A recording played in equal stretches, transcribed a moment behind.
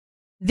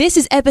This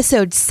is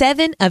episode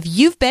 7 of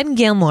You've Been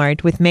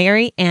Gilmored with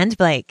Mary and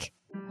Blake.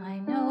 I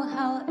know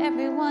how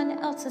everyone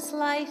else's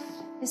life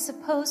is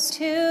supposed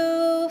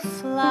to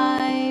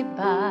fly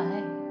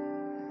by.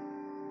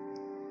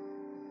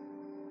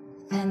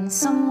 Then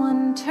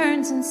someone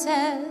turns and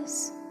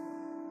says,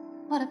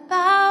 "What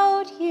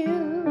about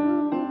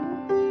you?"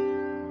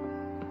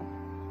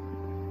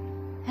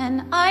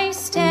 And I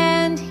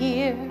stand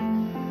here,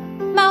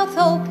 mouth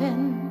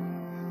open,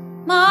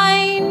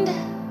 mind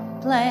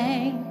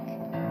blank.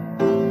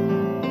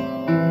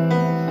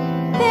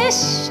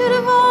 This should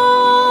have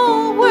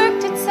all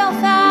worked itself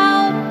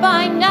out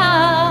by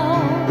now.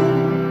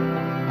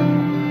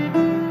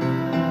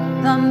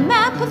 The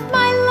map of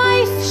my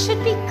life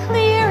should be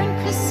clear and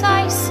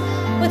precise,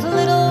 with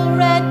little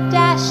red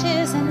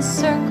dashes and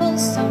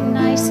circles so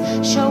nice,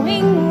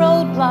 showing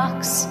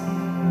roadblocks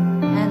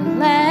and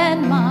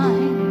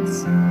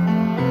landmines.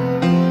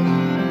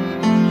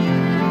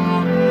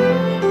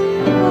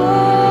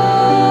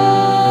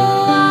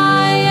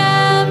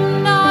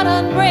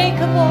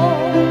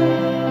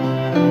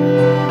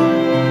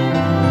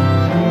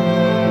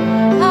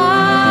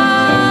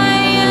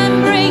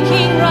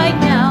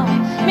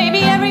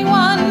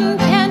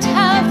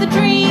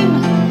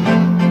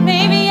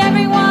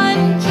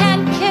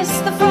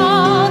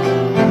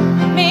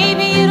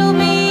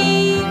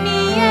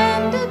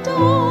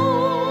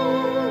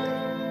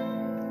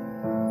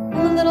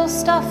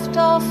 Stuffed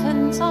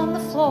dolphins on the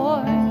floor,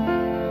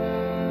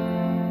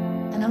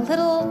 and a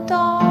little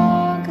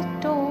dog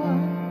door.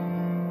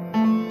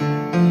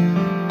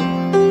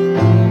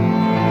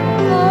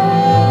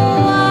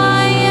 Oh,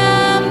 I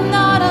am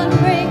not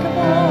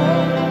unbreakable.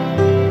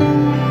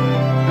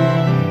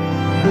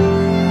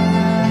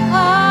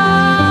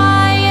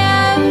 I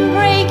am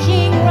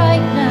breaking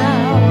right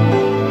now.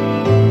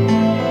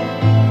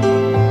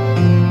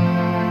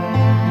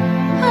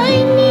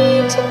 I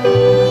need to be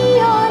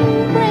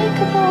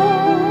unbreakable.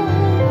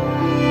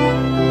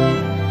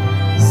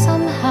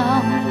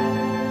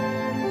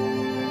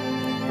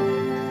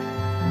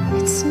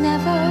 It's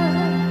never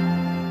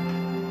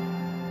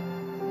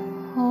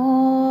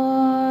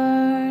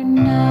or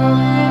now.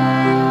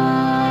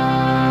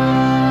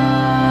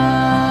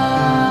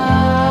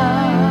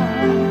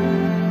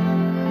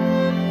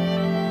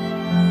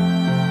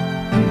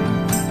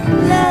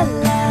 La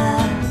la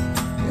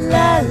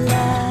la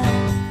la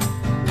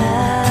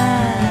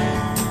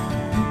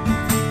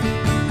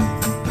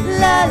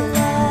la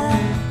la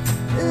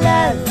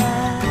la la.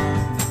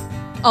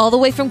 All the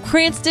way from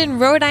Cranston,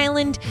 Rhode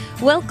Island,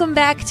 welcome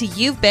back to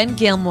You've Been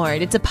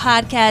Gilmored. It's a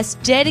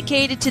podcast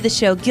dedicated to the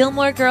show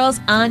Gilmore Girls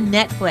on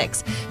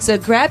Netflix. So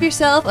grab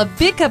yourself a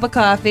big cup of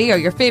coffee or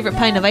your favorite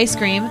pint of ice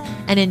cream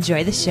and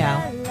enjoy the show.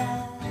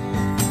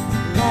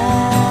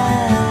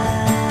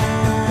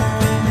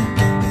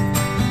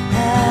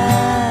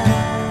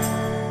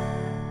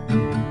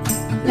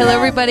 Hello,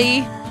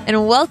 everybody,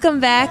 and welcome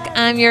back.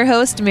 I'm your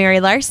host, Mary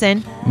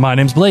Larson. My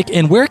name's Blake,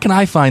 and where can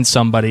I find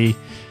somebody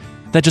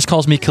that just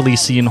calls me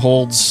Khaleesi and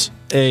holds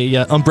a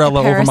umbrella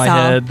over my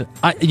head?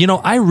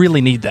 I really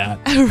need that.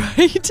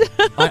 Right?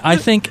 I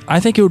think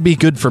it would be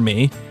good for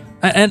me,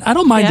 and I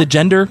don't mind the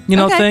gender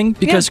thing,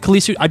 because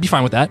Khaleesi, I'd be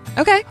fine with that.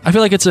 Okay. I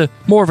feel like it's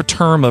more of a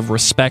term of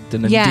respect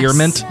and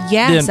endearment.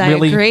 Yes, I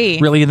agree.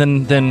 Really,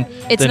 than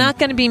it's not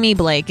going to be me,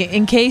 Blake.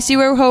 In case you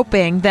were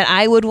hoping that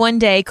I would one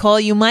day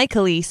call you my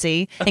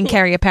Khaleesi and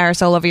carry a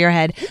parasol over your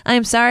head, I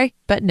am sorry,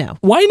 but no.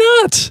 Why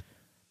not?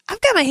 I've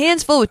got my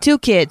hands full with 2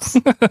 kids.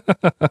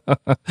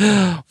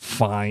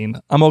 Fine.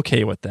 I'm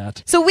okay with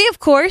that. So we, of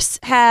course,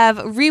 have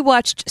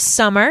rewatched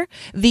Summer,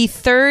 the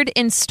 3rd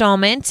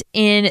installment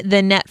in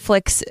the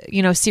Netflix,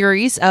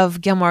 series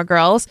of Gilmore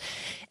Girls.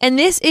 And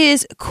this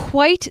is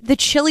quite the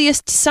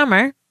chilliest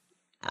summer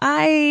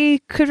I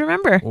could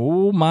remember.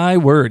 Oh, my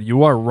word.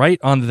 You are right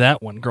on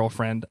that one,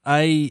 girlfriend.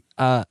 And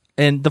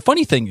the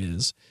funny thing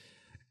is,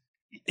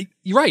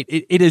 you're right.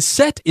 It is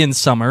set in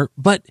summer,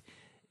 but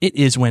it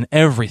is when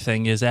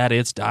everything is at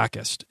its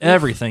darkest.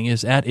 Everything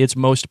is at its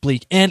most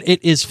bleak. And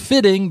it is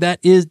fitting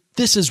that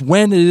this is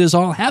when it is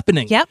all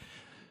happening. Yep.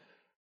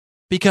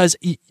 Because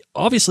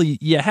obviously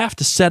you have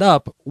to set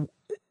up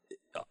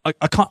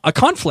a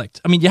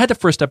conflict. I mean, you had the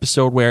first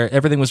episode where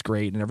everything was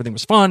great and everything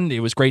was fun. It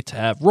was great to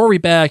have Rory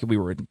back. We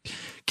were in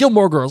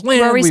Gilmore Girls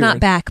land. Rory's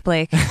not back,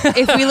 Blake.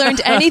 If we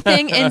learned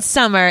anything in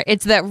Summer,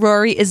 it's that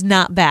Rory is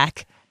not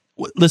back.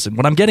 Listen,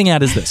 what I'm getting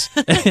at is this.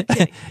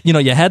 You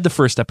had the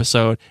first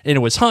episode and it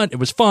was fun.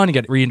 You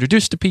got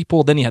reintroduced to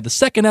people. Then you had the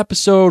second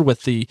episode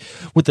with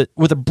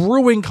a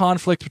brewing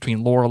conflict between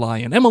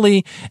Lorelai and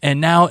Emily,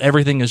 and now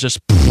everything is just.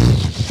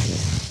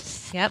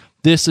 Yep.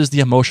 This is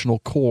the emotional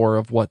core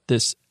of what the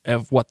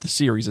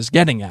series is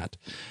getting at,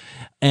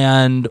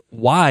 and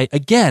why.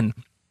 Again,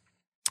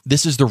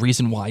 this is the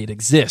reason why it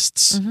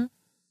exists,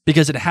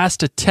 because it has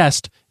to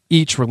test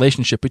each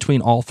relationship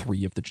between all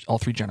three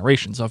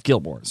generations of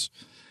Gilmores.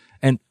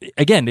 And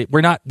again,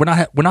 we're not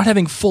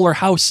having Fuller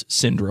House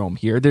syndrome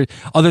here.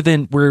 Other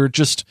than we're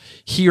just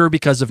here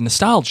because of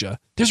nostalgia.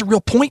 There's a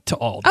real point to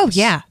all this. Oh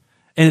yeah,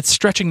 and it's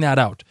stretching that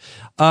out.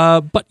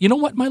 But you know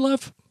what, my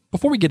love?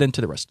 before we get into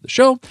the rest of the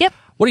show, Yep.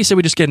 what do you say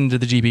we just get into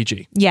the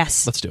GBG?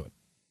 Yes. Let's do it.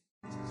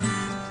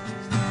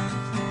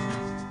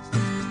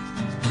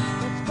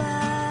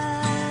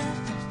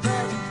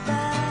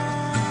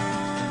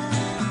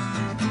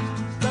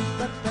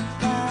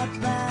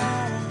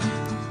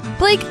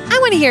 Blake, I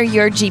want to hear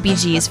your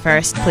GBGs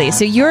first, please.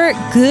 So you're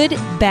good,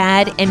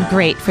 bad, and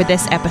great for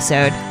this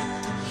episode.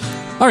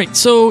 All right,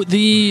 so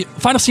the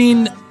final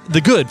scene, the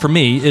good for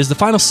me, is the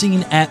final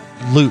scene at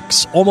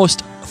Luke's.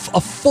 Almost a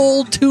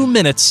full 2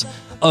 minutes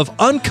of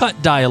uncut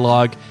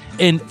dialogue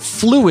and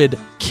fluid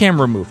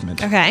camera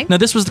movement. Okay. Now,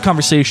 this was the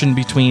conversation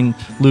between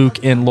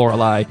Luke and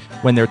Lorelai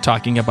when they're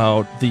talking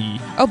about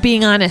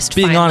Being honest.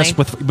 being finally. honest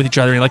with each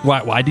other. And like,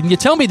 why didn't you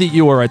tell me that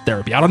you were at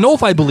therapy? I don't know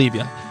if I believe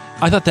you.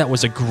 I thought that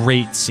was a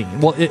great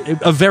scene. Well,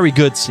 a very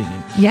good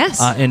scene.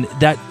 Yes. And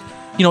that,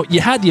 you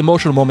had the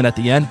emotional moment at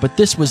the end, but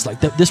this was like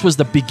this was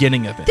the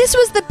beginning of it. This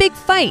was the big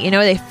fight.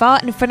 They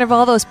fought in front of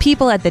all those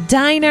people at the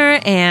diner,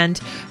 and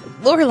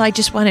Lorelai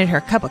just wanted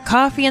her cup of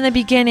coffee in the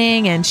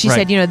beginning, and she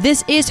Right. said,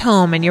 this is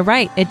home, and you're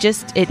right. It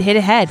hit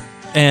ahead.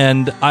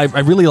 And I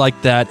really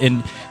like that.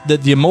 And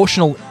the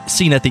emotional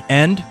scene at the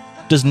end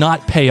does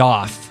not pay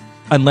off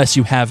unless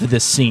you have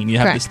this scene. You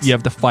have Correct. you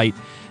have the fight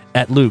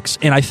at Luke's,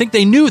 and I think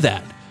they knew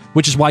that,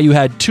 which is why you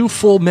had 2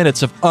 full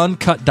minutes of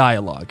uncut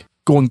dialogue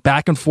going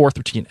back and forth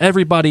between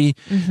everybody,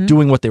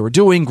 doing what they were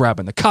doing,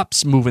 grabbing the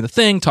cups, moving the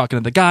thing, talking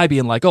to the guy,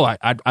 being like, "Oh,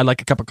 I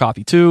like a cup of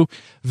coffee too."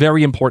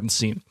 Very important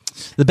scene.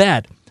 The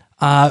bad.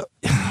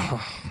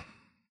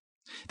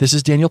 This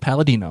is Daniel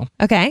Palladino.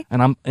 Okay.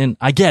 And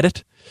I get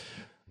it,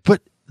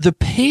 but the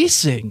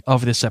pacing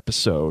of this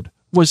episode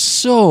was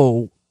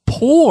so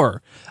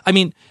poor. I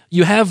mean,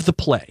 you have the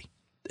play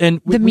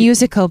and The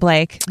musical,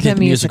 Blake. The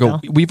musical.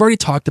 We've already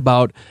talked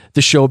about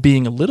the show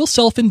being a little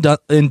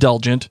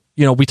self-indulgent.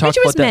 We talked Which it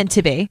about was that. meant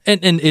to be.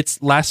 And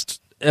its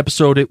last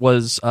episode, it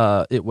was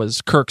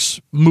Kirk's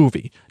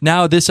movie.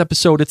 Now this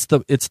episode, it's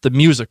the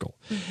musical.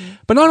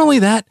 But not only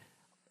that,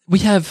 we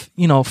have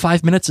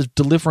 5 minutes of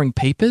delivering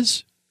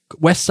papers,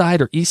 West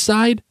Side or East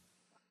Side.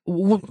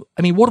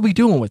 I mean, what are we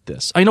doing with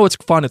this? I know it's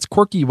fun, it's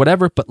quirky,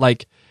 whatever, but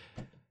like,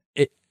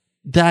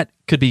 that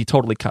could be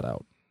totally cut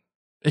out.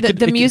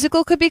 The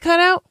musical could be cut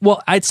out.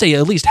 Well, I'd say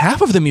at least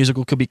half of the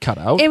musical could be cut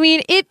out. I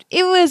mean, it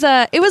was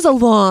a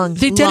long.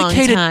 They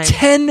dedicated long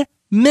time.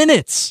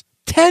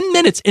 10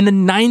 minutes in a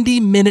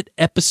 90-minute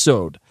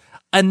episode.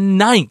 A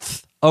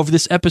ninth of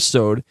this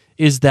episode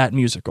is that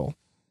musical.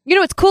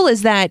 What's cool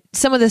is that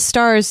some of the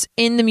stars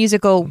in the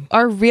musical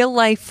are real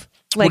life.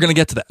 We're going to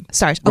get to that.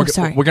 Stars.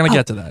 Sorry. We're going to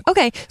get to that.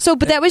 Okay,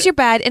 but that was your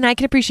bad, and I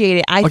can appreciate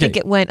it. I Okay. think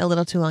it went a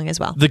little too long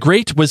as well. The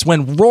great was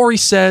when Rory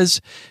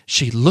says,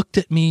 "She looked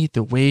at me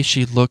the way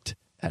she looked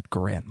at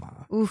Grandma."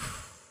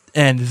 Oof.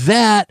 And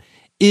that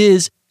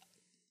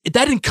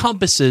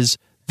encompasses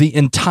the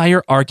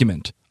entire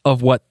argument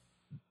of what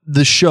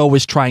the show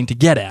is trying to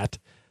get at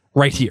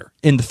right here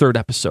in the 3rd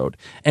episode,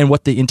 and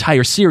what the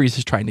entire series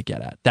is trying to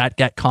get at.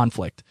 That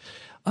conflict.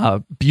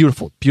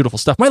 Beautiful, beautiful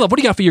stuff. My love, what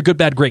do you got for your good,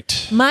 bad,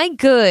 great? My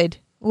good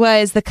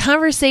was the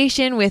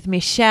conversation with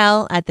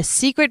Michelle at the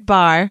secret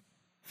bar.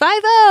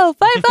 5-0,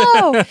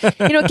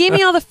 5-0. It gave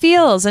me all the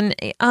feels, and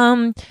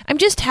I'm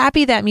just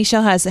happy that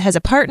Michelle has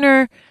a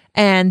partner,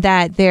 and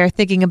that they're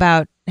thinking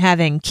about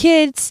having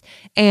kids,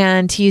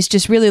 and he's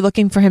just really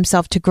looking for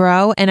himself to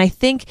grow. And I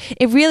think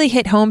it really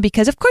hit home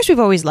because, of course, we've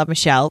always loved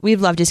Michelle.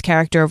 We've loved his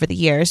character over the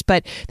years,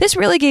 but this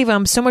really gave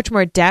him so much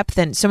more depth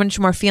and so much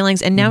more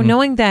feelings. And now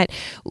knowing that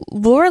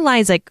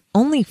Lorelai's like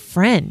only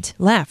friend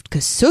left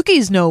because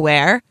Sookie's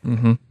nowhere.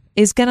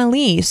 Is gonna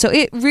leave. So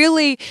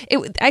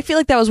I feel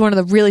like that was one of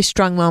the really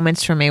strong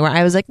moments for me where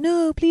I was like,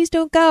 no, please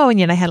don't go. And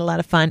yet I had a lot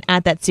of fun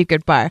at that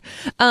secret bar.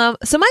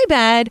 So my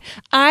bad.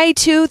 I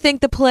too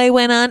think the play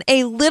went on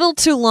a little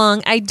too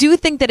long. I do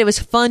think that it was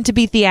fun to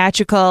be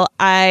theatrical.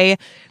 I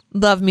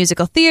love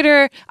musical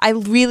theater. I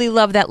really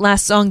love that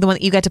last song, the one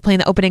that you got to play in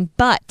the opening.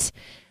 But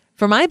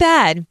for my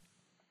bad,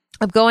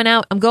 I'm going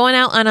out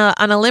on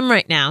a limb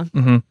right now.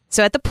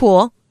 So at the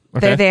pool,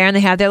 they're there and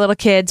they have their little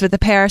kids with the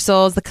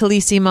parasols, the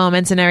Khaleesi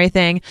moments and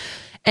everything.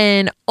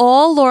 And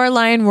all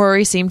Lorelai and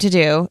Rory seem to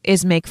do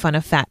is make fun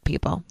of fat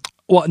people.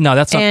 Well, no,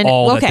 that's not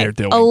all that they're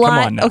doing. A lot, Come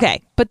on now.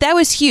 Okay, but that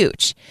was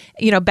huge.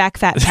 Back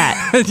fat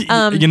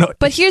Pat.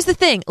 But here's the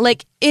thing.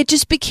 Like, it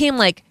just became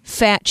like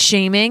fat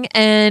shaming.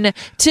 And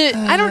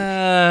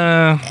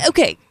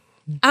okay,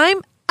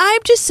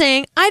 I'm just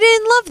saying I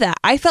didn't love that.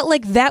 I felt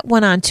like that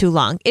went on too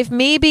long. If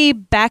maybe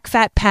Back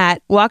Fat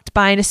Pat walked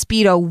by in a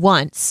Speedo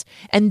once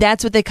and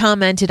that's what they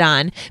commented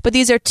on. But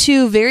these are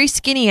 2 very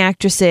skinny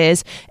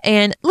actresses.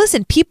 And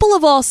listen, people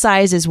of all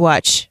sizes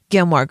watch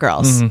Gilmore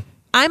Girls.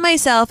 I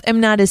myself am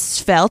not as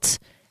svelte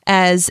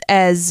as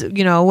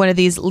one of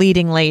these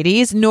leading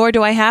ladies, nor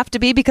do I have to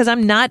be because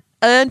I'm not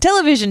a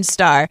television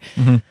star.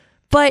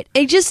 But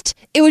it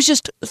was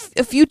just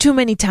a few too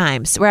many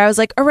times where I was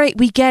like, all right,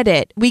 we get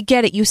it.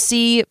 You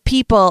see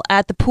people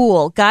at the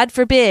pool. God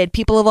forbid,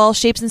 people of all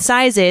shapes and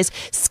sizes,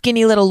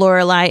 skinny little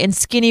Lorelai and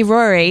skinny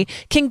Rory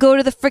can go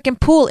to the freaking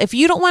pool. If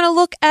you don't want to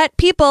look at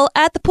people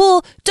at the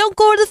pool, don't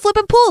go to the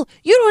flipping pool.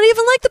 You don't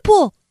even like the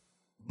pool.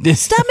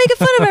 Stop making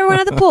fun of everyone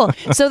at the pool.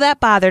 So that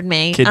bothered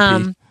me.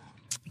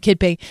 Kid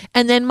P.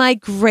 And then my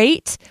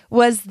great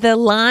was the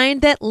line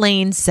that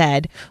Lane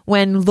said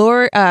when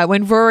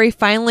Rory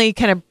finally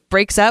kind of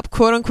breaks up,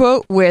 quote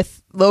unquote,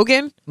 with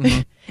Logan.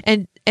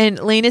 And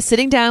Lane is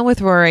sitting down with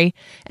Rory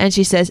and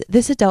she says,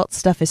 "This adult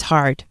stuff is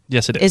hard."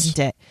 Yes, it is. Isn't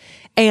it?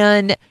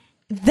 And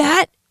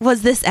that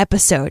was this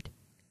episode.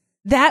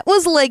 That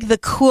was like the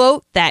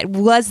quote that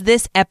was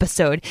this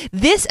episode.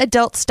 This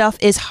adult stuff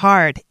is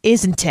hard,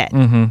 isn't it?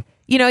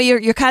 You know,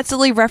 you're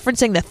constantly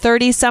referencing the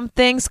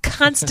 30-somethings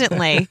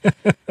constantly.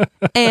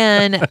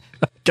 And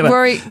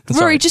Rory,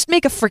 just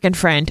make a freaking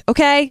friend,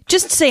 okay?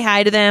 Just say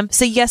hi to them.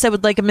 Say, yes, I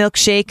would like a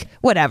milkshake,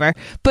 whatever.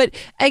 But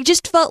I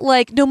just felt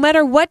like no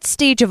matter what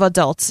stage of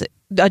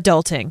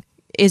adulting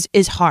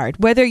is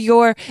hard. Whether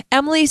you're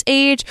Emily's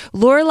age,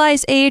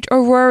 Lorelai's age,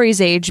 or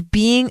Rory's age,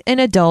 being an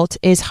adult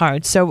is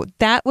hard. So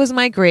that was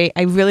my great.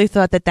 I really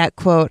thought that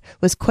quote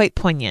was quite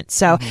poignant.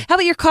 So how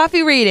about your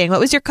coffee rating? What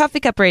was your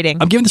coffee cup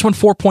rating? I'm giving this one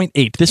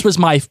 4.8. This was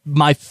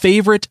my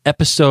favorite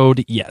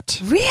episode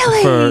yet.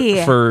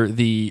 Really? For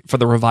the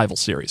revival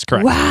series,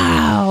 correct?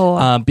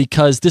 Wow.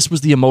 Because this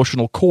was the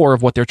emotional core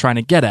of what they're trying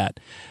to get at.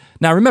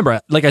 Now, remember,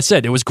 like I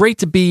said, it was great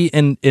to be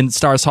in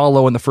Stars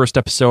Hollow in the first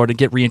episode and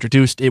get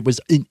reintroduced. It was,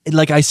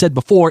 like I said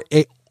before,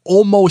 a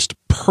almost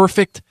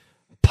perfect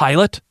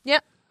pilot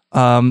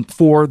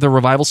for the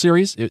revival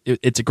series.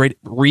 It's a great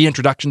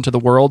reintroduction to the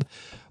world,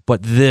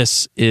 but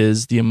this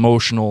is the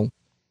emotional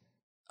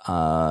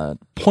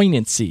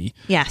poignancy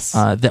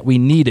that we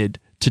needed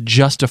to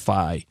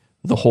justify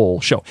the whole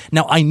show.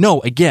 Now, I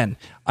know, again,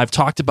 I've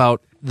talked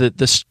about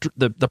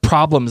the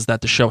problems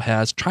that the show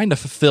has trying to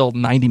fulfill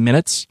 90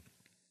 minutes.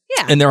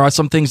 Yeah. And there are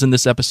some things in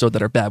this episode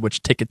that are bad,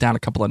 which take it down a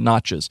couple of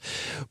notches.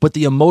 But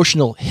the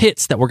emotional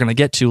hits that we're going to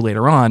get to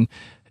later on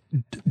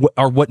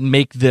are what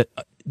make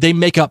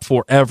up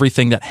for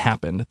everything that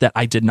happened that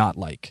I did not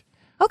like.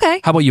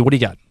 Okay. How about you? What do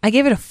you got? I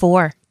gave it a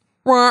 4.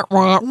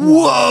 Whoa!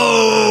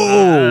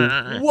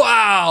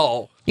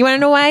 Wow! You want to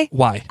know why?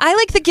 Why? I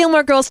like the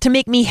Gilmore Girls to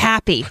make me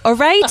happy, all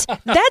right?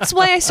 That's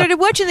why I started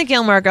watching the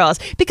Gilmore Girls,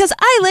 because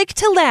I like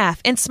to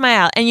laugh and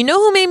smile. And you know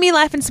who made me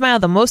laugh and smile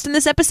the most in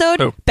this episode?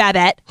 Who?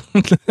 Babette.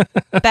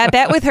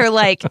 Babette with her,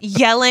 like,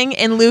 yelling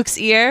in Luke's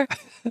ear.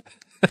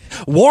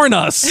 Warn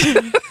us!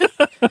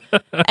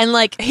 And,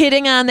 like,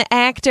 hitting on the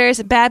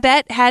actors.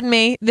 Babette had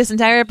me this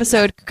entire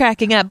episode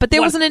cracking up, but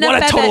there wasn't enough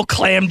Babette. Babette Total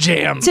clam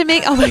jam. to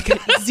make, oh my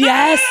goodness,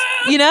 yes,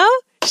 you know?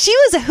 She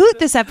was a hoot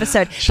this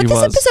episode. But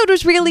this episode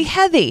was really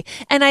heavy.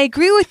 And I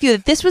agree with you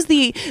that this was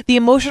the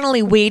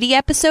emotionally weighty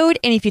episode.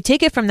 And if you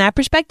take it from that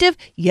perspective,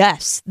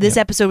 yes, this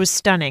episode was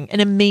stunning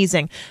and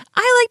amazing.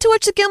 I like to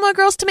watch the Gilmore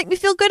Girls to make me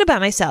feel good about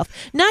myself,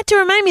 not to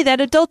remind me that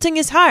adulting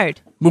is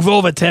hard. Move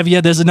over,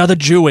 Tevye. There's another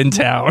Jew in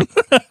town.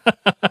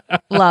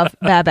 Love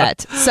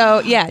Babette. So,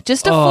 yeah,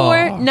 just a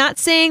 4. Not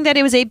saying that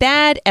it was a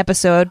bad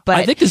episode, but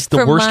I think it's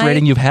the worst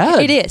rating you've had.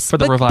 It is. For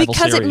the revival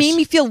because series. it made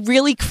me feel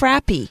really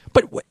crappy.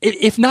 But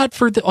if not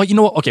for the... Oh, you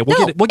know what? Okay, we'll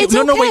get it. It's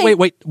no, okay.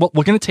 wait.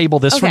 We're going to table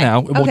this for now.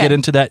 We'll get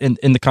into that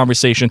in the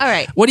conversation. All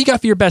right. What do you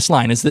got for your best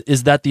line? Is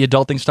that the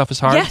adulting stuff is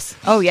hard? Yes.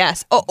 Oh,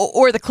 yes.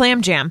 Or the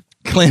clam jam.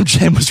 Clam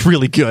jam was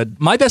really good.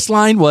 My best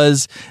line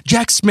was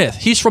Jack Smith.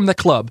 He's from the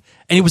club,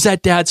 and he was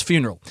at Dad's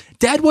funeral.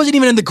 Dad wasn't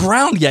even in the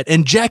ground yet,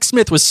 and Jack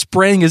Smith was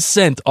spraying his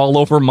scent all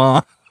over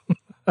Ma.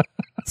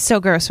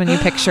 So gross when you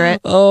picture it.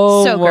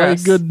 Oh, so my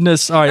gross.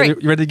 goodness. All right,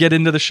 you ready to get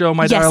into the show,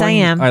 my darling? Yes, I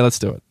am. All right, let's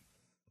do it.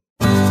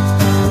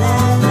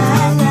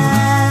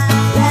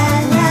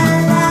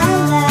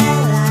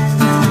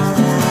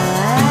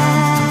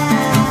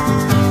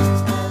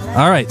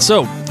 All right,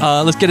 so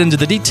let's get into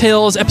the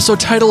details. Episode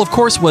title, of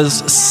course, was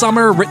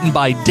Summer, written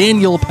by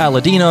Daniel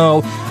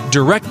Palladino,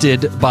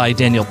 directed by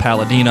Daniel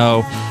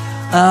Palladino.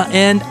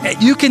 And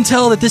you can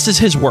tell that this is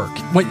his work.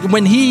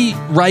 When he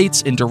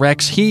writes and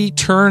directs, he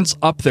turns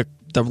up the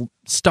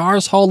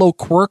Stars Hollow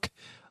quirk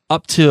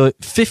up to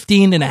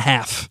 15 and a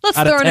half. Let's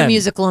out throw of in 10. a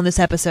musical in this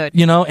episode.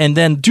 You know, and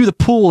then do the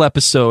pool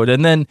episode,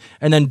 and then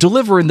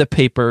delivering the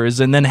papers,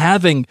 and then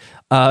having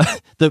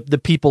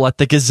the people at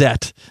the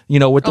Gazette, you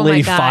know, with the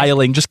lady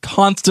filing, just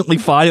constantly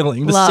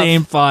filing the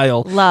same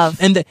file. Love.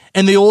 And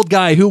the old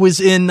guy who was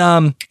in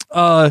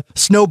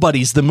Snow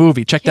Buddies, the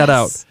movie. Check that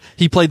out.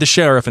 He played the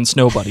sheriff in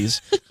Snow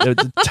Buddies. A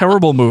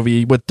terrible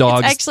movie with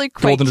dogs, it's actually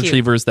quite golden cute.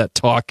 retrievers that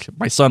talk.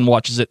 My son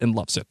watches it and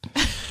loves it.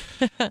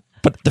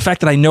 But the fact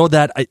that I know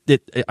that,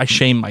 I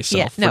shame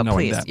myself for knowing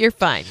please. that. You're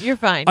fine. You're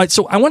fine. All right,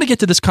 so I want to get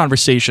to this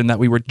conversation that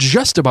we were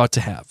just about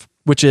to have,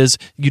 which is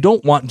you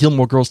don't want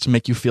Gilmore Girls to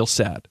make you feel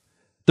sad.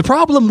 The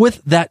problem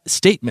with that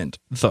statement,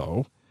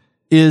 though,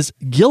 is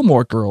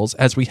Gilmore Girls,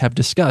 as we have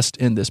discussed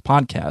in this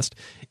podcast,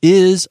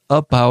 is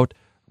about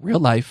real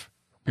life,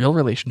 real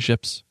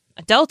relationships.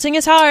 Adulting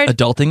is hard.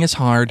 Adulting is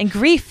hard. And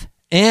grief.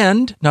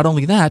 And not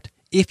only that,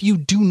 if you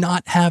do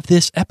not have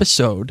this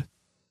episode,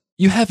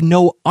 you have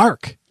no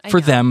arc for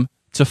them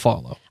to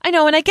follow. I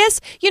know, and I guess,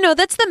 you know,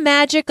 that's the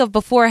magic of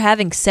before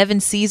having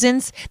 7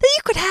 seasons, that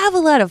you could have a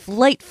lot of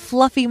light,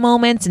 fluffy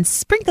moments and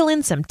sprinkle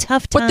in some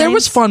tough times. But there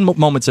was fun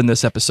moments in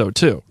this episode,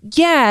 too.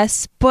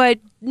 Yes, but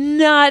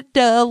not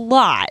a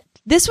lot.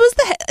 This was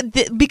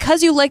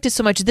because you liked it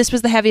so much, this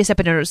was the heaviest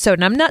episode.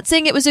 And I'm not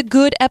saying it was a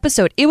good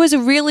episode. It was a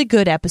really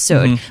good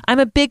episode. I'm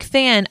a big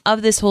fan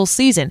of this whole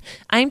season.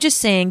 I'm just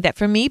saying that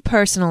for me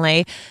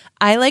personally,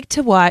 I like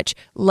to watch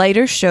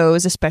lighter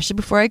shows, especially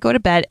before I go to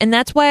bed. And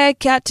that's why I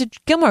got to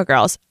Gilmore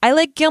Girls. I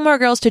like Gilmore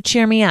Girls to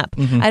cheer me up.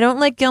 I don't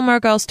like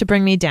Gilmore Girls to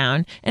bring me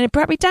down. And it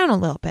brought me down a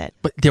little bit.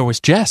 But there was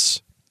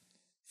Jess.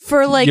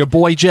 For like your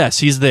boy Jess,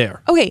 he's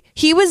there. Okay,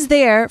 he was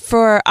there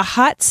for a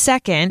hot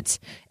second,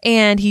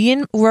 and he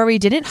and Rory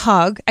didn't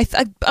hug.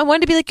 I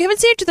wanted to be like, you haven't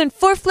seen each other in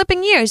 4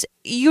 flipping years.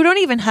 You don't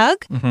even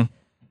hug?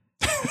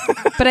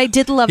 But I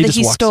did love that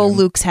he stole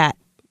Luke's hat.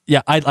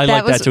 Yeah, I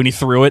like that too, and he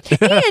threw it. And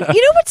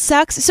you know what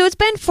sucks? So it's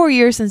been 4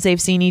 years since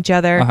they've seen each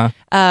other.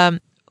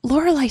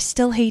 Lorelai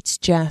still hates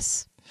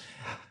Jess.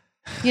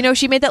 You know,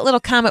 she made that little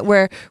comment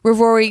where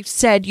Rory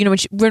said, you know,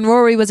 when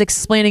Rory was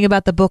explaining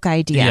about the book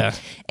idea,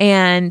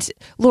 and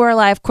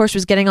Lorelai, of course,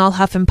 was getting all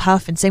huff and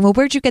puff and saying, well,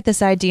 where'd you get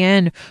this idea?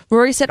 And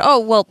Rory said, oh,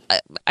 well,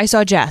 I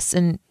saw Jess.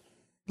 And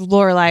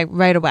Lorelai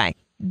right away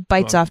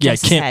bites off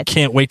Jess's head.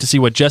 Can't wait to see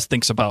what Jess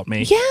thinks about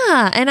me.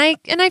 Yeah, and I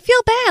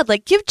feel bad.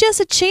 Like, give Jess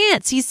a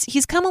chance.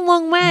 He's come a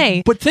long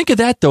way. But think of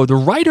that, though. The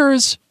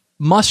writers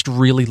must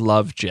really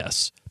love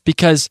Jess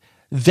because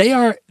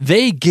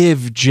they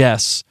give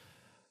Jess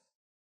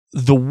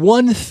the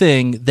one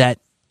thing that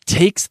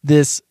takes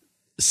this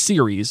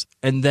series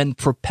and then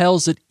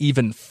propels it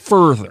even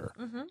further.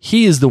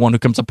 He is the one who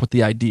comes up with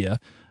the idea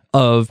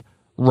of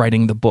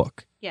writing the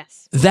book.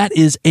 Yes. That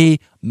is a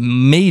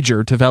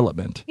major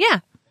development. Yeah.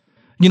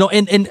 You know,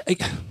 and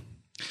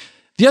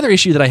the other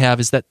issue that I have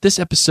is that this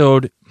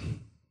episode,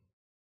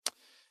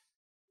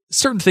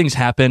 certain things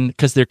happen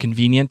because they're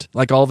convenient.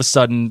 Like all of a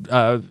sudden,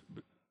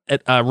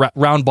 at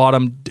Round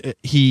Bottom,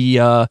 he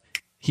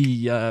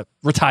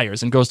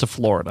retires and goes to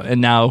Florida,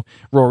 and now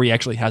Rory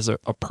actually has a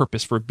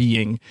purpose for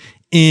being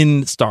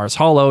in Stars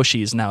Hollow.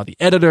 She's now the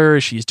editor.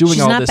 She's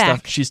doing all this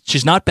stuff.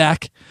 She's not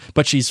back,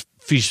 but she's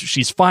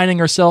finding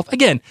herself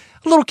again.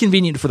 A little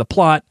convenient for the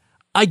plot.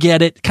 I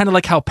get it. Kind of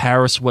like how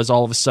Paris was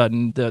all of a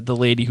sudden the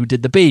lady who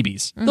did the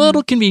babies. A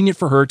little convenient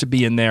for her to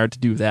be in there to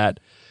do that.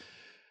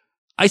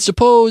 I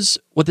suppose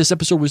what this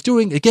episode was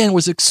doing again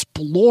was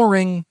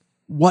exploring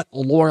what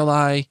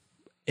Lorelai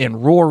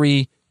and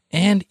Rory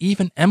and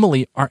even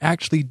Emily are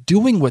actually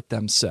doing with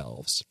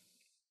themselves,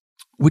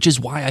 which is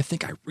why I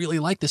think I really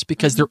like this,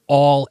 because they're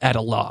all at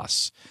a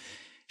loss.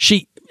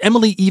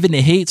 Emily even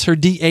hates her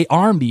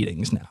DAR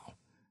meetings now.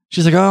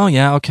 She's like, oh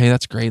yeah, okay,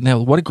 that's great. Now,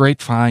 what a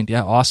great find.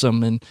 Yeah,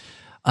 awesome. And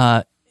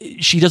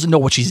she doesn't know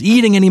what she's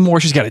eating anymore.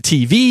 She's got a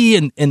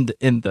TV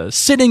in the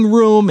sitting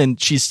room,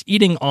 and she's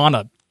eating on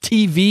a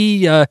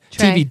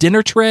TV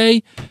dinner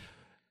tray.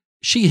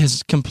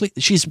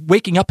 She's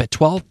waking up at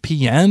 12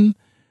 p.m.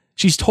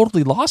 She's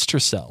totally lost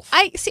herself.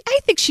 I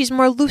think she's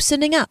more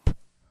loosening up.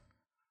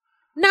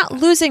 Not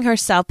losing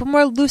herself, but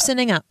more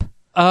loosening up.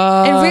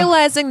 And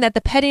realizing that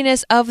the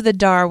pettiness of the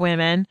Dar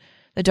women,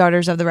 the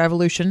daughters of the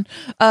revolution,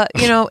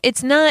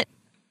 it's not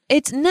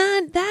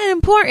that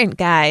important,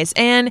 guys.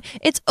 And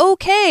it's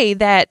okay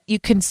that you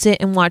can sit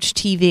and watch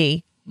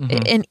TV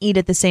and eat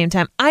at the same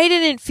time. I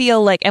didn't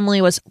feel like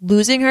Emily was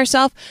losing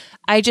herself.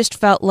 I just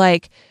felt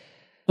like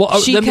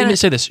let me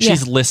say this.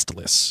 She's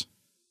listless.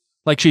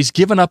 Like, she's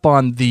given up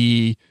on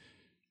the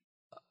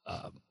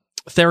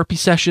therapy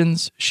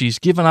sessions. She's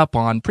given up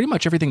on pretty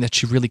much everything that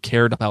she really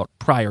cared about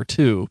prior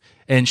to.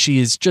 And she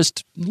is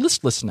just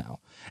listless now.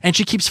 And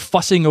she keeps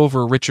fussing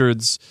over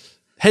Richard's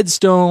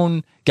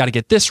headstone. Got to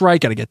get this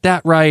right. Got to get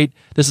that right.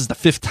 This is the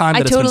 5th time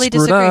that it's been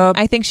screwed up.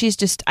 I think she's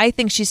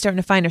starting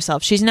to find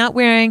herself. She's not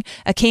wearing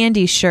a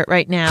Candy shirt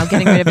right now,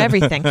 getting rid of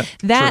everything.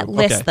 That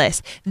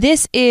listless. Okay.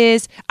 This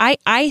is,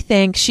 I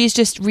think she's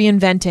just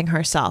reinventing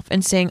herself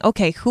and saying,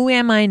 okay, who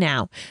am I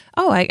now?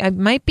 Oh, I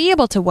might be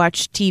able to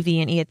watch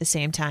TV and eat at the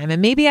same time.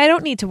 And maybe I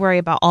don't need to worry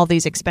about all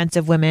these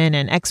expensive women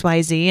and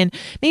XYZ. And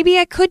maybe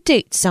I could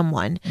date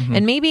someone.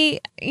 And maybe,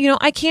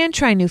 I can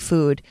try new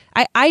food.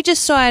 I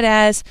just saw it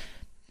as,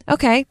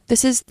 okay,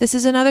 this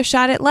is another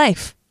shot at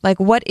life. Like,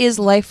 what is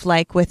life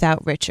like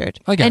without Richard?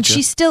 And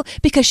she's still,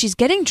 because she's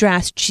getting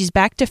dressed, she's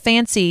back to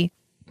fancy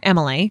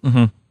Emily.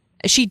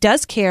 She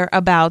does care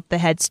about the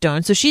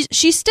headstone. So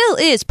she still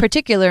is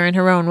particular in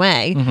her own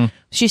way.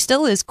 She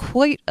still is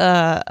quite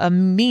a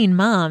mean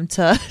mom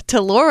to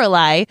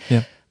Lorelai.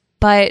 Yeah.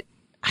 But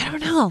I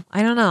don't know.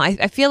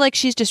 I feel like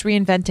she's just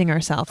reinventing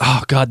herself.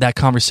 Oh, God, that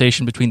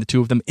conversation between the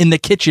two of them in the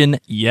kitchen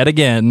yet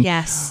again.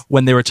 Yes.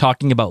 When they were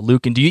talking about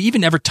Luke. And do you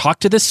even ever talk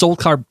to this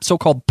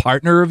so-called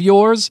partner of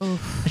yours?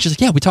 Oof. And she's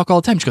like, yeah, we talk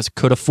all the time. She goes,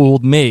 could have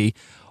fooled me.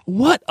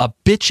 What a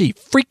bitchy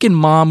freaking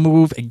mom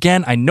move.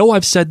 Again, I know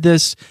I've said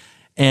this,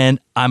 and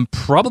I'm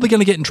probably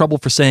going to get in trouble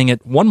for saying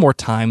it one more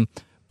time,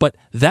 but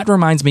that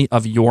reminds me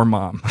of your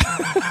mom.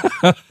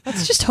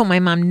 Let's just hope my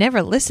mom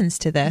never listens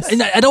to this.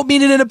 And I don't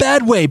mean it in a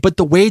bad way, but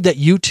the way that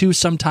you two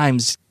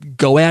sometimes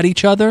go at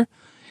each other,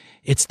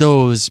 it's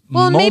those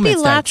moments. Well, maybe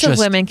lots of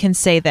women can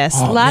say this.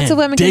 Lots of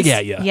women dig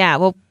at you. Yeah,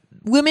 well,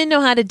 women know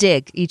how to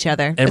dig each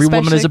other. Every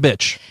woman is a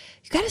bitch.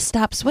 You got to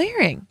stop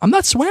swearing. I'm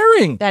not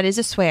swearing. That is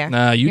a swear.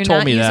 Nah, you You're told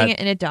not me using that. it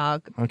in a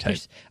dog. Okay.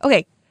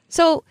 Okay.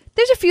 So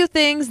there's a few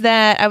things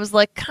that I was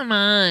like, come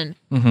on,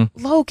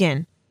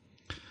 Logan.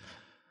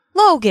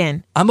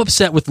 I'm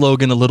upset with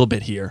Logan a little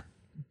bit here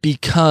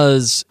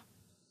because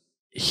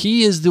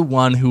he is the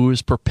one who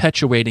is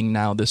perpetuating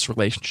now this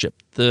relationship.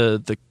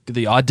 The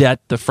Audette,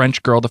 the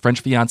French girl, the French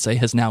fiance,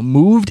 has now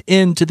moved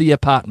into the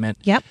apartment.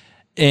 Yep.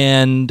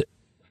 And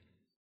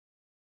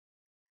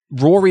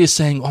Rory is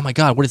saying, "Oh my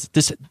God, what is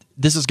this?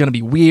 This is going to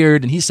be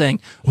weird." And he's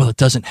saying, "Well, it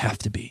doesn't have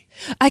to be.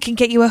 I can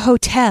get you a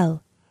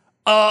hotel.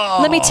 Oh,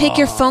 Let me take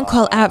your phone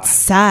call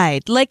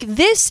outside." Like,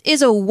 this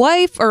is a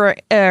wife or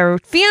a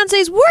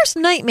fiance's worst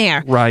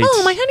nightmare. Right.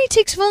 Oh, my honey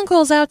takes phone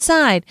calls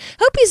outside.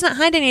 Hope he's not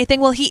hiding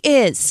anything. Well, he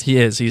is. He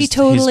is. He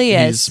totally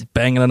is. He's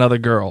banging another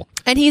girl.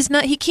 And he's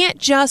not. He can't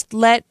just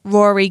let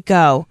Rory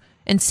go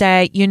and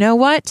say, "You know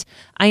what?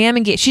 I am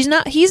engaged." He's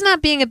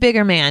not being a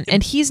bigger man,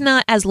 and he's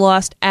not as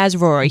lost as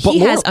Rory. But He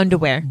has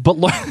underwear.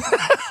 But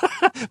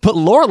but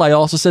Lorelai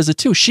also says it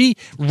too.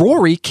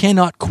 Rory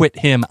cannot quit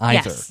him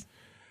either. Yes.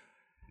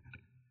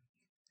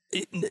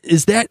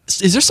 Is there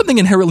something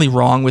inherently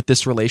wrong with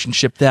this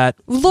relationship that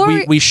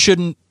we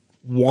shouldn't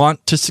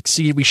want to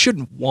succeed? We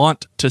shouldn't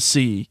want to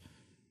see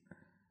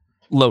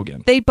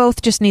Logan. They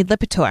both just need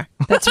Lipitor.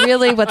 That's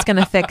really what's going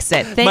to fix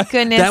it. Thank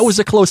goodness. That was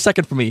a close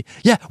second for me.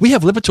 Yeah, we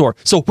have Lipitor,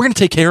 so we're going to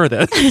take care of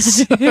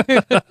this.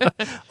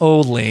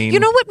 Oh, Lane. You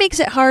know what makes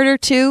it harder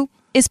too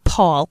is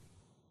Paul.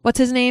 What's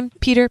his name?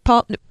 Peter?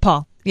 Paul?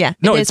 Paul. Yeah.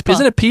 No, it is Paul.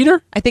 isn't it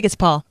Peter? I think it's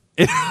Paul.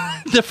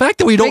 The fact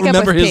that we don't Break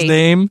up remember with his P.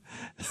 name.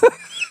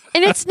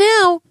 And it's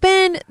now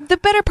been the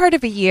better part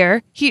of a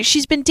year.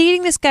 She's been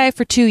dating this guy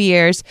for 2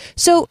 years.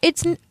 So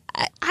it's,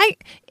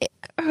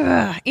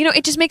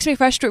 it just makes me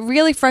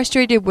really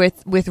frustrated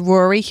with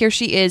Rory. Here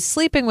she is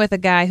sleeping with a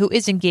guy who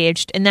is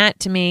engaged. And that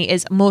to me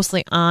is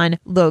mostly on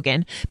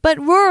Logan. But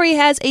Rory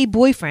has a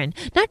boyfriend,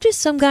 not just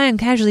some guy I'm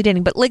casually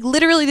dating, but like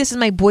literally this is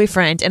my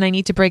boyfriend and I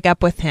need to break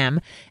up with him.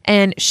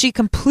 And she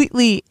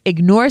completely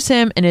ignores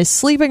him and is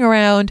sleeping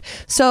around.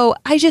 So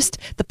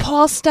the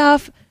Paul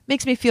stuff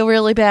makes me feel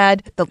really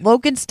bad. The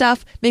Logan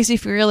stuff makes me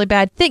feel really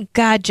bad. Thank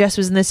God Jess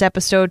was in this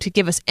episode to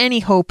give us any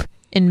hope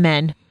in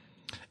men.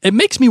 It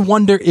makes me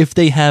wonder if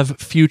they have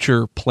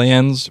future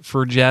plans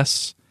for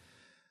Jess.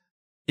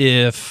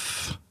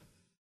 If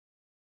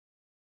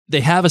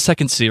they have a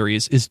second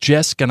series, is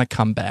Jess going to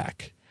come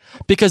back?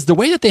 Because the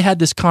way that they had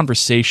this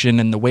conversation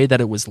and the way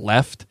that it was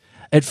left,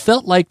 it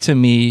felt like to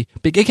me,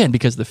 again,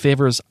 because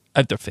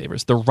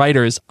the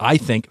writers, I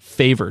think,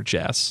 favor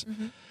Jess.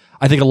 Mm-hmm.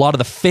 I think a lot of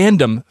the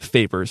fandom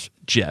favors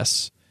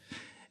Jess.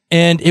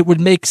 And it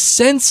would make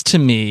sense to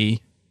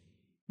me,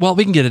 well,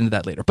 we can get into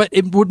that later, but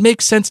it would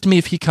make sense to me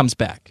if he comes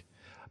back.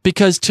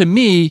 Because to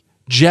me,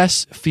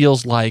 Jess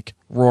feels like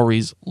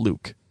Rory's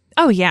Luke.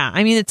 Oh, yeah.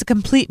 I mean, it's a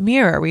complete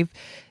mirror.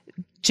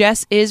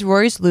 Jess is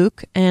Rory's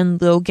Luke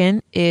and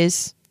Logan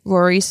is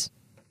Rory's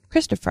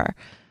Christopher.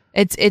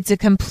 It's a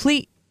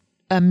complete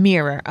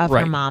mirror of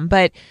her mom.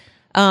 But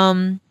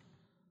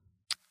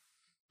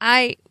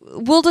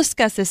we'll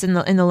discuss this in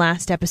the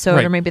last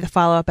episode or maybe the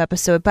follow-up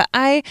episode. But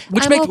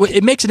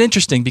it makes it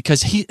interesting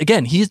because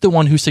he's the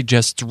one who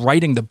suggests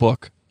writing the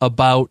book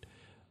about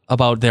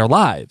their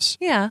lives.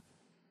 Yeah.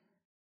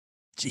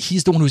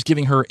 He's the one who's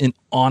giving her an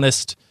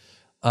honest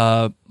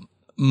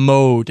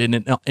mode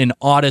and an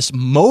honest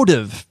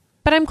motive.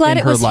 But I'm glad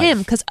it was life. him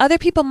because other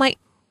people might.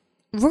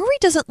 Rory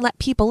doesn't let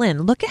people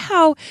in. Look at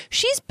how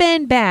she's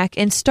been back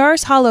in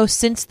Stars Hollow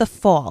since the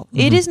fall. Mm-hmm.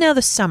 It is now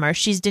the summer.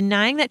 She's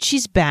denying that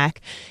she's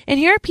back. And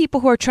here are people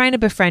who are trying to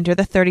befriend her,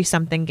 the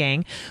 30-something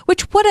gang,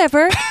 which,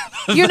 whatever,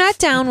 you're not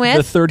down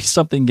with. The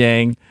 30-something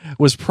gang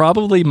was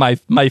probably my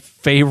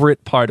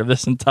favorite part of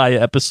this entire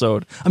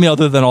episode. I mean,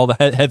 other than all the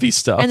heavy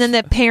stuff. And then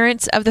the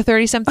parents of the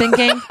 30-something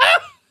gang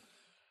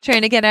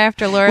trying to get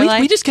after Lorelai.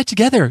 We just get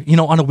together,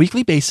 on a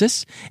weekly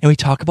basis, and we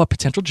talk about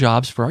potential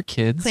jobs for our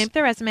kids. Clamp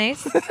their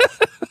resumes.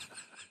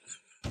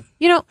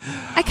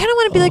 I kind of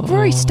want to be like,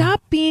 Rory,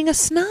 stop being a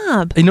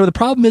snob. The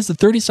problem is the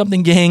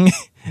 30-something gang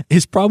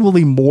is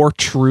probably more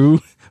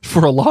true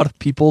for a lot of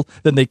people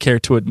than they care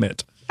to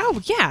admit.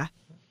 Oh, yeah.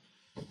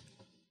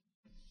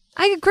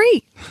 I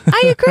agree.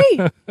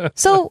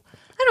 So,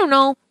 I don't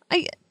know.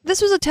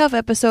 This was a tough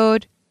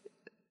episode.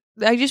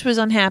 I just was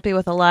unhappy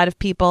with a lot of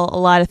people, a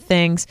lot of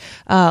things.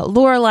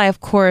 Lorelai, of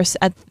course,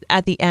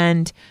 at the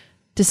end,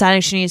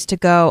 deciding she needs to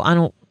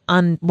go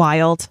on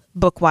Wild,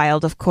 Book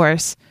Wild, of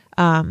course.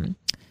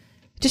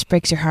 Just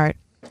breaks your heart.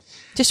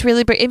 Just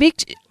really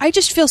I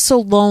just feel so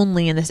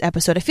lonely in this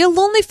episode. I feel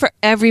lonely for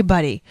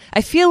everybody.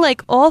 I feel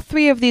like all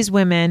three of these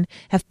women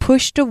have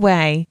pushed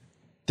away.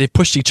 They've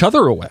pushed each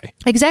other away.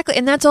 Exactly,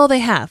 and that's all they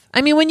have.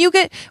 I mean, when you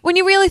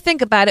really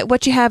think about it,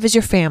 what you have is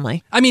your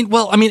family. I mean,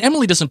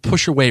 Emily doesn't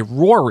push away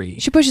Rory.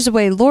 She pushes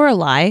away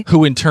Lorelai,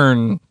 who in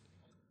turn,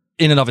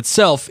 in and of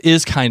itself,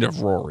 is kind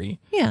of Rory.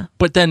 Yeah.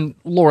 But then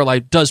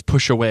Lorelai does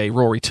push away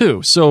Rory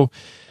too. So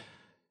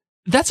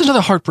that's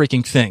another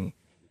heartbreaking thing.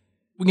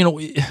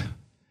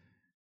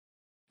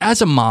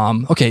 As a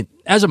mom,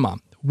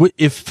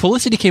 if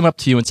Felicity came up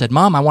to you and said,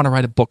 Mom, I want to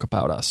write a book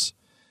about us,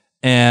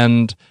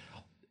 and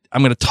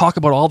I'm going to talk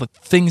about all the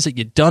things that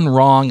you've done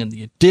wrong and that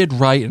you did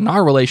right in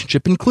our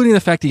relationship, including the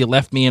fact that you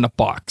left me in a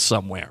box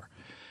somewhere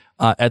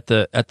at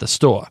the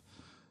store,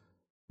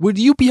 would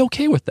you be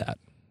okay with that?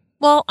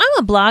 Well,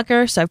 I'm a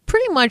blogger, so I've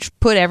pretty much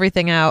put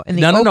everything out in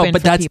the open No,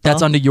 but for people.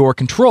 that's under your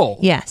control.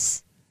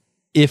 Yes.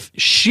 If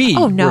she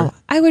Oh no,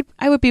 were-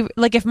 I would be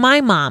like, if my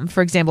mom,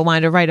 for example,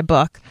 wanted to write a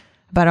book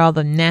about all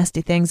the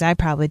nasty things I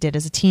probably did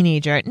as a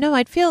teenager. No,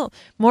 I'd feel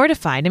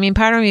mortified. I mean,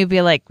 part of me would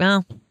be like,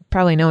 well,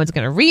 probably no one's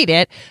going to read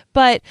it,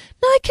 but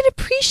no, I can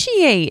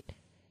appreciate.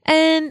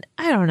 And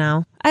I don't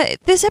know.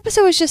 This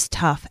episode was just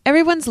tough.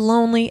 Everyone's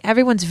lonely.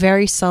 Everyone's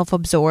very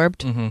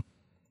self-absorbed. Mm-hmm.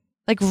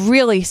 Like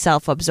really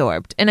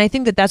self-absorbed. And I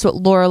think that that's what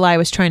Lorelai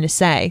was trying to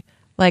say.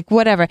 Like,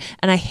 whatever.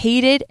 And I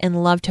hated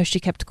and loved how she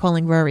kept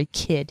calling Rory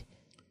kid.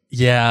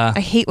 Yeah. I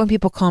hate when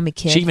people call me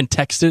kid. She even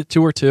texted it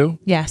to her too.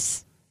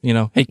 Yes. You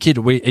know, hey kid,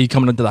 wait, are you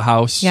coming into the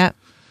house? Yeah.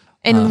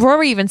 And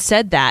Rory even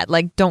said that,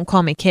 like, don't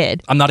call me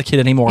kid. I'm not a kid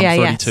anymore. Yeah,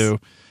 I'm 32.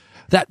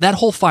 That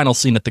whole final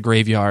scene at the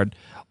graveyard,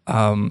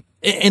 and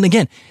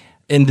again,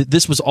 and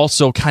this was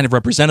also kind of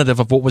representative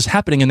of what was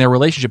happening in their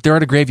relationship. They're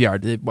at a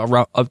graveyard.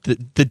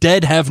 The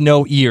dead have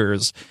no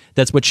ears.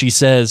 That's what she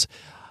says.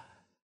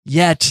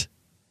 Yet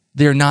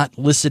they're not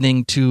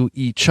listening to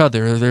each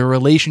other. Their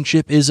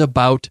relationship is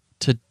about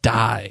to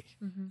die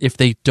if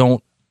they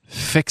don't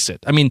fix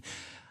it. I mean,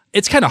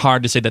 it's kind of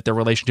hard to say that their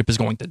relationship is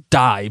going to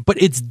die, but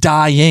it's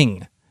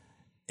dying.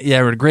 Yeah,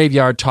 they're at a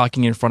graveyard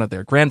talking in front of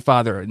their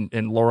grandfather and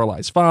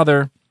Lorelai's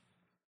father.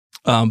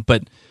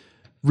 But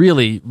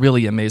really,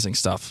 really amazing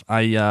stuff.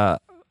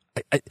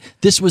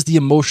 This was the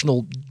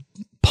emotional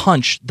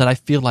punch that I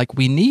feel like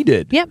we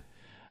needed. Yep.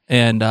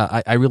 And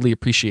I really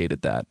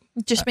appreciated that.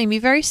 It just made me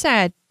very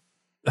sad.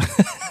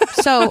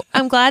 So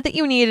I'm glad that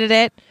you needed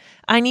it.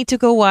 I need to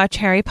go watch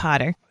Harry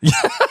Potter.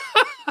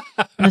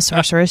 And the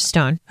Sorcerer's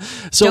Stone.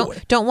 So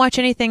don't watch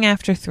anything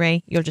after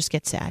 3. You'll just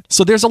get sad.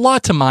 So there's a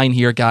lot to mine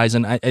here, guys,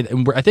 and I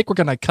think we're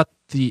going to cut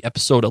the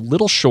episode a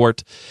little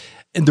short.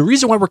 And the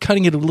reason why we're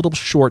cutting it a little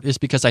short is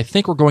because I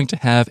think we're going to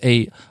have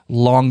a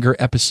longer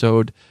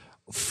episode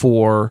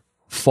for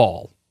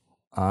fall,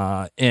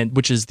 and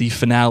which is the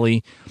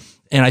finale.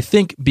 And I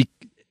think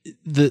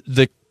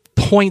the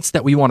points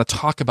that we want to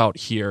talk about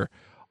here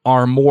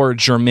are more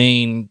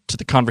germane to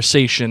the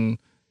conversation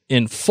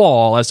in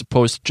fall as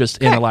opposed to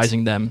just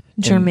analyzing them.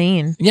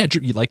 Germane. Yeah,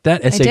 you like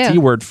that SAT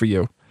word for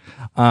you.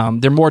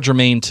 They're more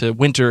germane to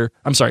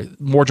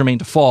more germane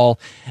to fall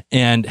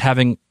and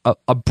having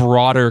a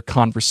broader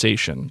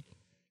conversation.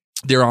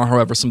 There are,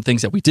 however, some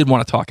things that we did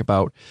want to talk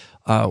about,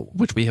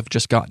 which we have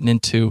just gotten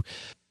into.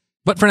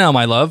 But for now,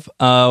 my love,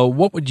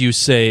 what would you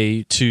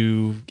say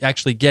to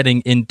actually getting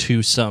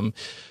into some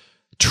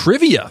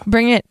trivia?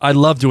 Bring it. I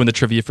love doing the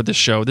trivia for this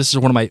show. This is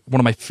one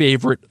of my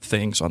favorite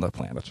things on the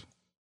planet.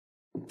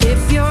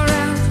 If you're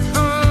out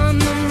on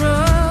the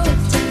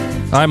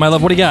road. All right, my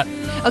love, what do you got?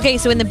 Okay,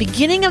 so in the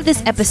beginning of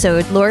this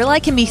episode,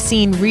 Lorelai can be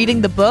seen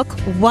reading the book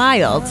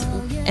Wild,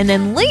 and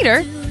then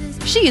later,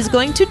 she is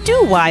going to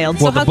do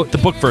Wild. Well, the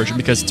book version,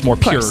 because it's more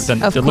pure than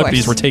the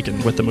liberties were taken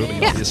with the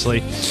movie,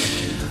 obviously.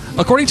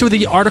 According to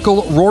the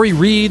article Rory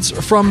reads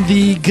from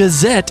the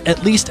Gazette,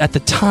 at least at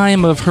the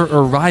time of her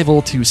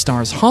arrival to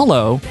Stars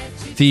Hollow,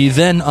 the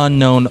then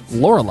unknown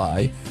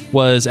Lorelai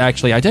was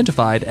actually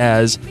identified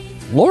as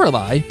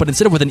Lorelai, but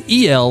instead of with an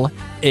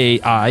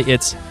E-L-A-I,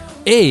 it's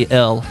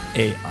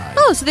A-L-A-I.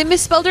 Oh, so they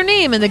misspelled her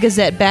name in the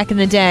Gazette back in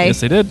the day.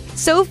 Yes, they did.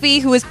 Sophie,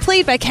 who was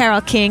played by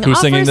Carole King,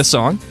 Who's singing this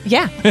song?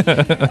 Yeah.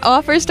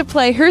 offers to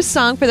play her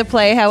song for the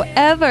play.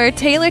 However,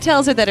 Taylor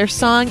tells her that her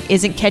song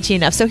isn't catchy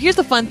enough. So here's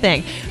the fun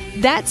thing.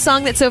 That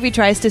song that Sophie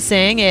tries to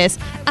sing is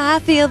I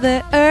Feel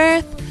the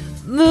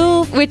Earth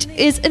Move, which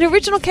is an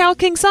original Carole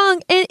King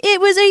song, and it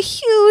was a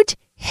huge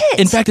hit.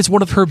 In fact, it's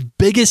one of her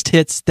biggest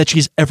hits that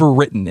she's ever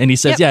written. And he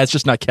says, yeah, it's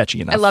just not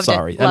catchy enough. I loved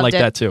Sorry. it. I like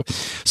that too.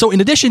 So in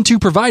addition to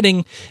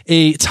providing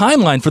a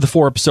timeline for the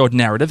 4-episode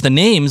narrative, the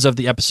names of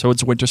the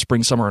episodes Winter,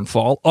 Spring, Summer, and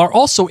Fall are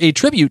also a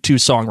tribute to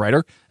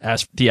songwriter,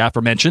 as the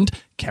aforementioned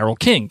Carole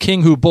King.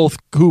 King, who both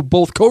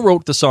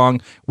co-wrote the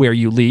song Where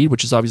You Lead,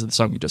 which is obviously the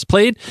song you just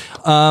played.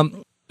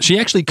 She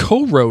actually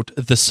co-wrote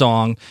the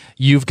song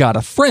You've Got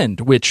a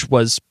Friend, which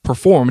was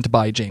performed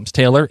by James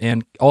Taylor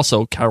and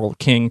also Carole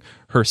King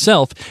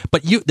herself.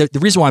 But the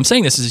reason why I'm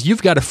saying this is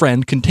You've Got a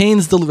Friend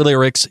contains the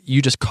lyrics,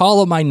 you just call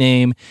out my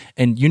name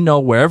and you know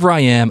wherever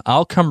I am,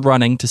 I'll come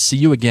running to see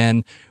you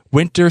again,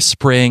 winter,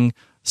 spring,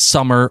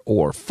 summer,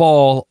 or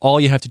fall. All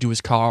you have to do is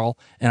call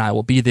and I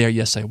will be there.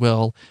 Yes, I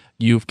will.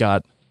 You've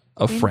got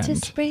a friend.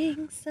 Winter,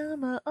 spring,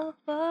 summer, or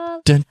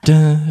fall. Dun,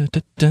 dun,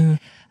 dun, dun.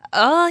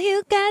 All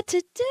you got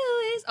to do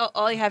is... Oh,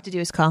 all you have to do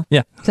is call.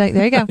 Yeah. So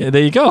there you go. Yeah,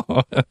 there you go.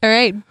 All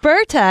right.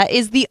 Berta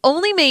is the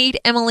only maid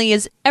Emily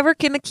is ever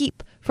going to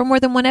keep for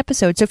more than one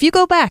episode. So if you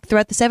go back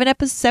throughout the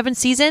 7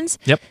 seasons,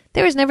 Yep.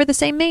 there was never the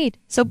same maid.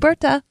 So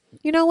Berta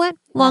you know what?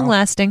 Long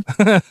lasting.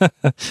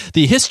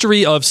 The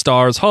History of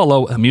Stars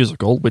Hollow, a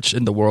musical, which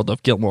in the world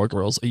of Gilmore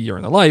Girls, A Year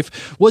in the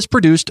Life, was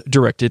produced,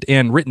 directed,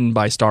 and written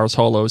by Stars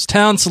Hollow's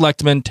town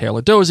selectman,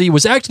 Taylor Dozy,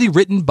 was actually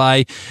written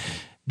by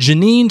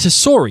Janine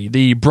Tesori,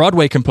 the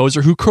Broadway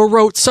composer who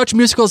co-wrote such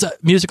musicals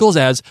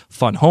as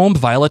Fun Home,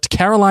 Violet,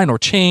 Caroline, or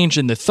Change,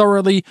 and the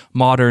thoroughly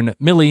modern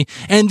Millie.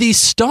 And the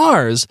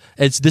stars,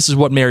 as this is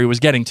what Mary was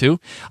getting to,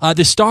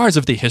 the stars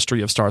of the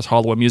History of Stars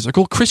Hollow, a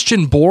musical,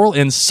 Christian Borle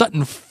and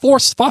Sutton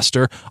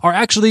Foster, are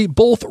actually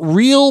both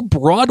real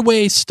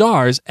Broadway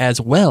stars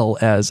as well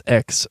as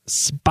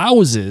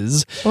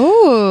ex-spouses.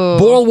 Ooh.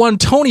 Borle won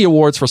Tony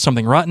Awards for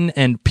Something Rotten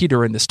and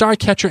Peter and the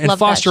Starcatcher, and Love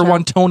that Foster show.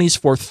 won Tonys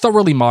for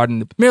Thoroughly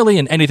Modern Millie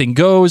and Anything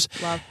Goes.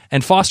 Love.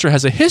 And Foster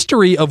has a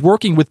history of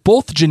working with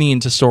both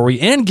Janine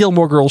Tesori and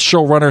Gilmore Girls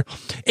showrunner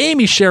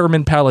Amy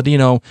Sherman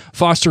Palladino.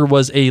 Foster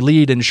was a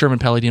lead in Sherman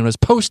Palladino's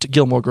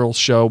post-Gilmore Girls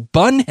show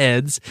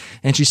Bunheads,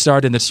 and she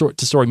starred in the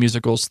Tesori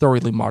musicals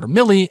Thoroughly Modern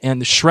Millie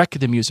and Shrek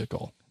the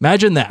Musical.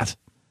 Imagine that.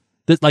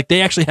 Like,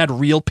 they actually had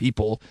real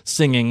people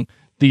singing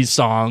these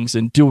songs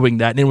and doing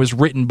that, and it was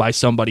written by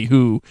somebody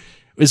who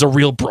is a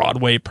real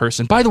Broadway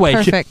person. By the way,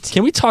 Perfect.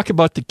 can we talk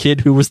about the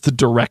kid who was the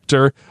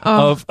director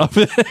of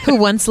Who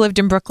once lived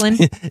in Brooklyn.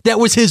 that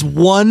was his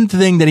one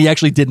thing that he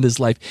actually did in his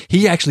life.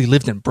 He actually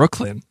lived in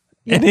Brooklyn.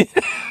 And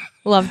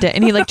Loved it.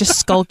 And he like just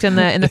skulked in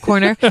the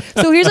corner.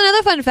 So here's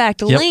another fun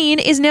fact. Lane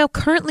is now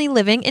currently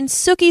living in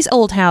Sookie's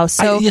old house.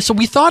 So so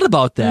we thought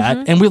about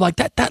that, and we're like,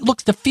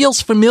 that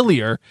feels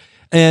familiar.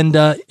 And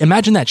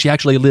imagine that she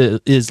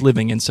actually is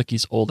living in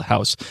Sookie's old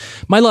house.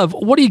 My love,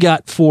 what do you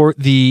got for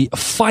the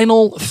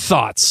final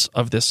thoughts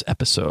of this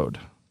episode?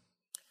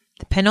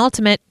 the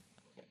penultimate.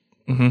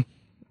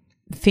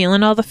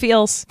 Feeling all the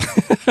feels.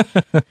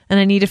 And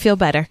I need to feel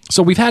better.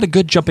 So we've had a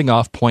good jumping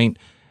off point,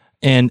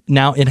 and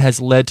now it has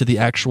led to the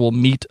actual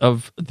meat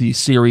of the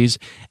series,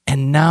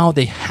 and now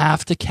they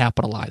have to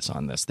capitalize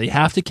on this. They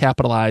have to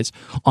capitalize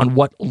on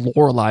what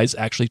Lorelai's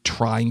actually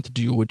trying to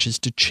do, which is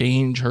to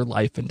change her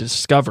life and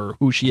discover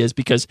who she is,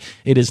 because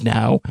it is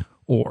now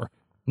or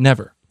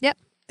never. Yep.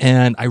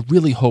 And I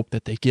really hope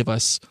that they give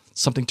us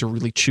something to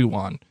really chew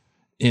on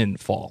in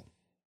fall.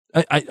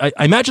 I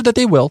imagine that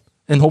they will,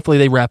 and hopefully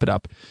they wrap it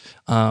up.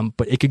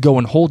 But it could go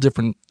in whole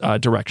different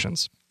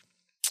directions.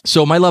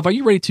 So, my love, are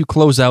you ready to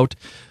close out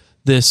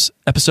this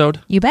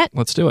episode? You bet.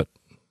 Let's do it.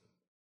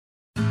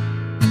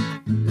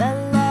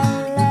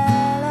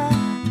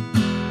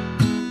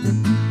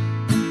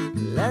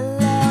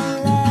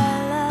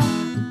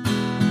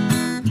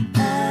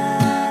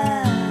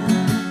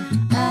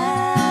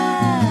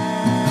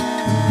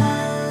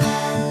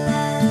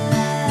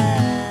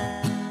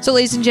 So,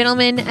 ladies and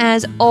gentlemen,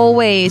 as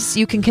always,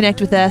 you can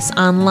connect with us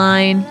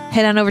online.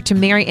 Head on over to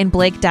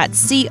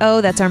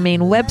maryandblake.co. That's our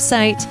main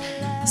website.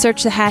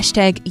 Search the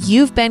hashtag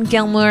You've Been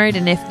Gilmored.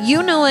 And if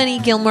you know any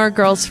Gilmore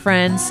Girls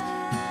friends,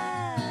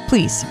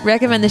 please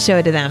recommend the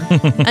show to them.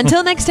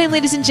 Until next time,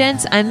 ladies and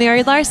gents, I'm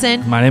Mary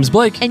Larson. My name's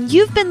Blake. And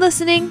you've been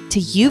listening to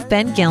You've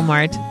Been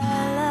Gilmored.